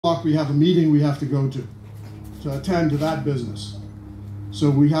We have a meeting we have to go to attend to that business.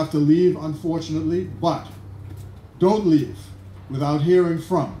 So we have to leave, unfortunately, but don't leave without hearing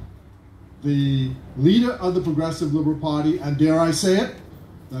from the leader of the Progressive Liberal Party, and dare I say it,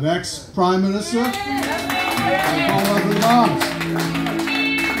 the next Prime Minister,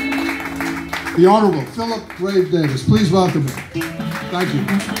 the Honorable Philip Grave Davis. Please welcome him. Thank you.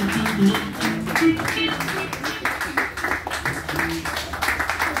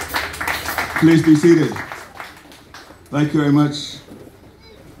 Please be seated. Thank you very much,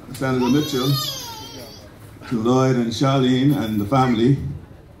 Senator Mitchell, to Lloyd and Charlene and the family.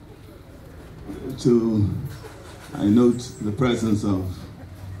 I note the presence of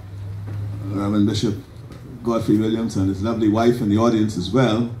Reverend Bishop Godfrey Williams and his lovely wife in the audience as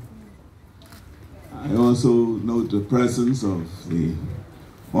well. I also note the presence of the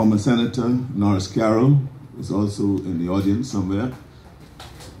former Senator Norris Carroll, who is also in the audience somewhere.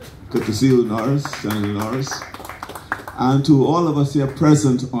 Good to see you, Norris, Senator Norris. And to all of us here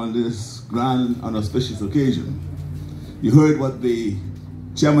present on this grand and auspicious occasion. You heard what the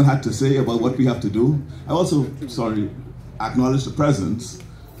chairman had to say about what we have to do. I also, acknowledge the presence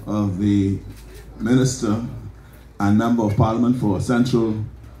of the Minister and Member of Parliament for Central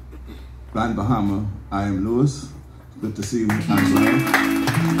Grand Bahama, I am Lewis. Good to see you as well.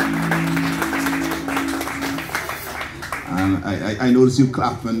 And I noticed you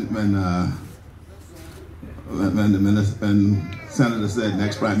clapped when Senator said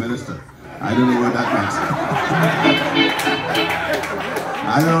next Prime Minister. I don't know what that meant.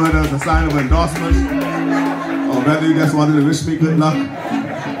 I don't know whether it was a sign of endorsement or whether you just wanted to wish me good luck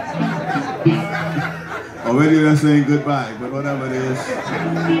or whether you're just saying goodbye, but whatever it is.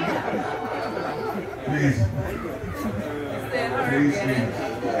 Please.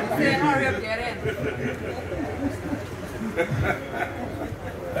 Hurry up, get in.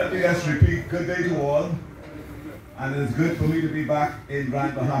 Let me just repeat, good day to all, and it's good for me to be back in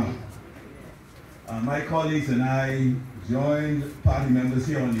Grand Bahama. My colleagues and I joined party members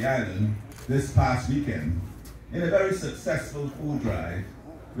here on the island this past weekend in a very successful food drive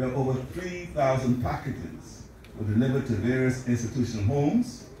where over 3,000 packages were delivered to various institutional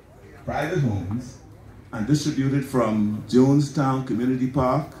homes, private homes, and distributed from Jonestown Community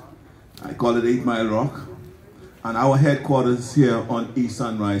Park, I call it 8 Mile Rock, and our headquarters here on East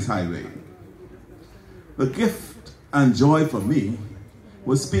Sunrise Highway. The gift and joy for me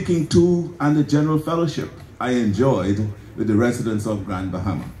was speaking to and the general fellowship I enjoyed with the residents of Grand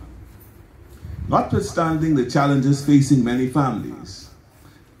Bahama. Notwithstanding the challenges facing many families,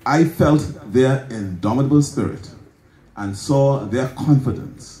 I felt their indomitable spirit and saw their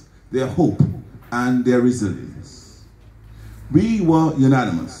confidence, their hope, and their resilience. We were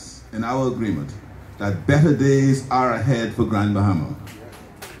unanimous in our agreement that better days are ahead for Grand Bahama.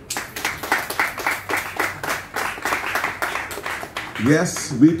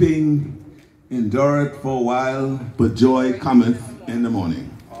 Yes, weeping endureth for a while, but joy cometh in the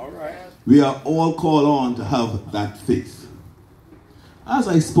morning. All right. We are all called on to have that faith. As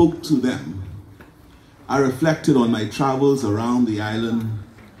I spoke to them, I reflected on my travels around the island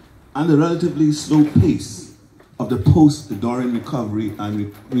and the relatively slow pace of the post-Dorian recovery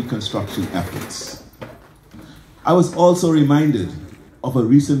and reconstruction efforts. I was also reminded of a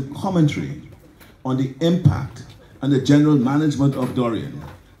recent commentary on the impact and the general management of Dorian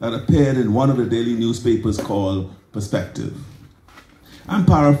that appeared in one of the daily newspapers called Perspective. I'm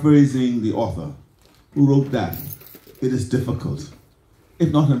paraphrasing the author, who wrote that it is difficult,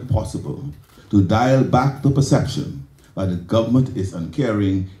 if not impossible, to dial back the perception that the government is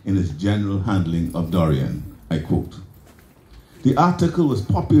uncaring in its general handling of Dorian. I quote. The article was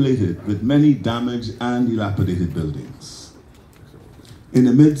populated with many damaged and dilapidated buildings. In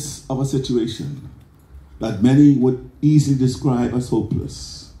the midst of a situation that many would easily describe as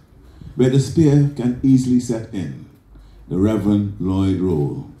hopeless, where despair can easily set in, the Reverend Lloyd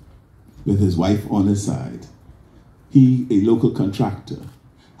Rowe, with his wife on his side, he, a local contractor,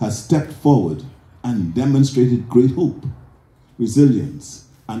 has stepped forward and demonstrated great hope, resilience,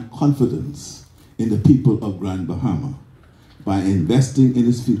 and confidence in the people of Grand Bahama by investing in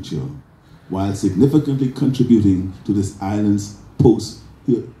its future while significantly contributing to this island's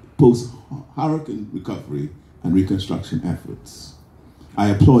post-hurricane recovery and reconstruction efforts. I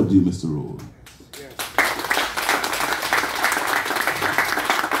applaud you, Mr. Rowe.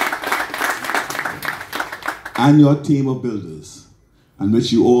 And your team of builders, and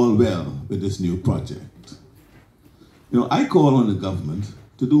wish you all well with this new project. I call on the government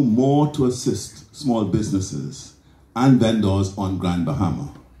to do more to assist small businesses and vendors on Grand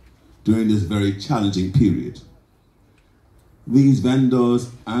Bahama during this very challenging period. These vendors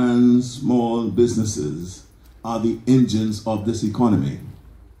and small businesses are the engines of this economy.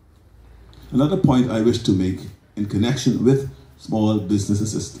 Another point I wish to make in connection with small business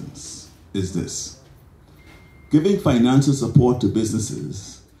assistance is this. Giving financial support to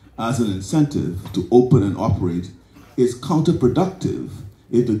businesses as an incentive to open and operate is counterproductive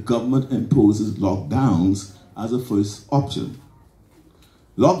if the government imposes lockdowns as a first option.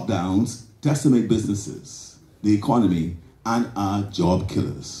 Lockdowns decimate businesses, the economy, and are job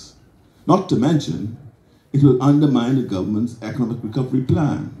killers. Not to mention, it will undermine the government's economic recovery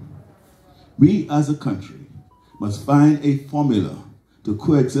plan. We as a country must find a formula to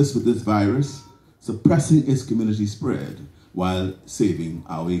coexist with this virus, suppressing its community spread while saving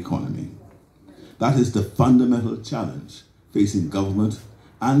our economy. That is the fundamental challenge facing government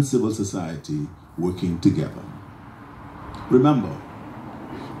and civil society working together. Remember,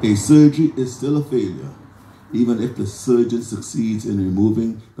 a surgery is still a failure, even if the surgeon succeeds in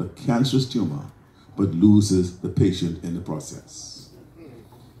removing the cancerous tumor, but loses the patient in the process.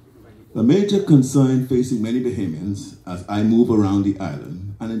 The major concern facing many Bahamians as I move around the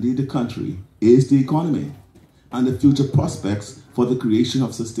island, and indeed the country, is the economy and the future prospects for the creation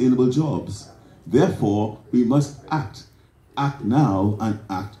of sustainable jobs. Therefore, we must act now and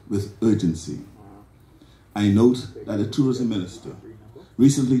act with urgency. I note that the tourism minister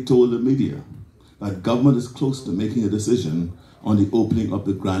recently told the media that government is close to making a decision on the opening of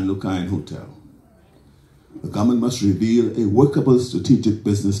the Grand Locaine Hotel. The government must reveal a workable strategic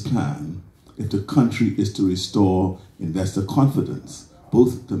business plan if the country is to restore investor confidence,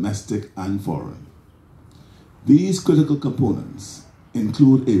 both domestic and foreign. These critical components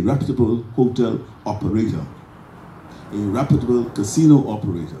include a reputable hotel operator, a reputable casino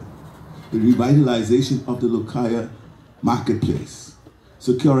operator, the revitalization of the Locaine marketplace,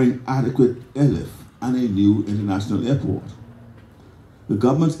 securing adequate airlift, and a new international airport. The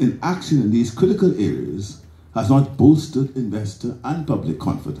government's inaction in these critical areas has not bolstered investor and public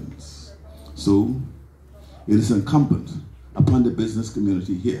confidence. So, it is incumbent upon the business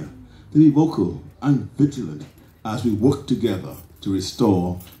community here to be vocal and vigilant as we work together to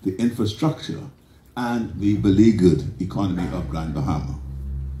restore the infrastructure and the beleaguered economy of Grand Bahama.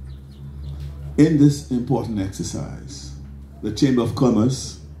 In this important exercise, the Chamber of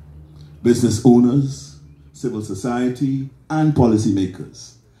Commerce, business owners, civil society, and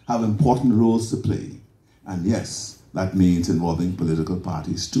policymakers have important roles to play. And yes, that means involving political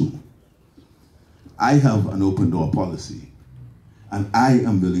parties too. I have an open door policy, and I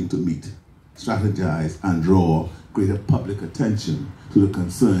am willing to meet, strategize, and draw greater public attention to the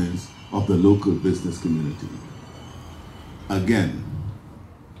concerns of the local business community. Again,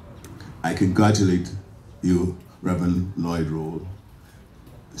 I congratulate you, Reverend Lloyd Roll,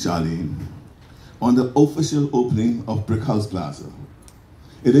 Charlene, on the official opening of Brick House Plaza.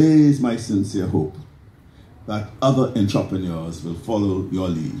 It is my sincere hope that other entrepreneurs will follow your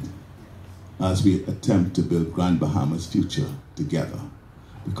lead as we attempt to build Grand Bahama's future together,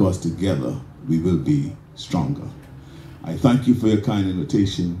 because together we will be stronger. I thank you for your kind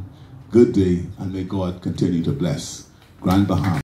invitation. Good day, and may God continue to bless Grand Bahama.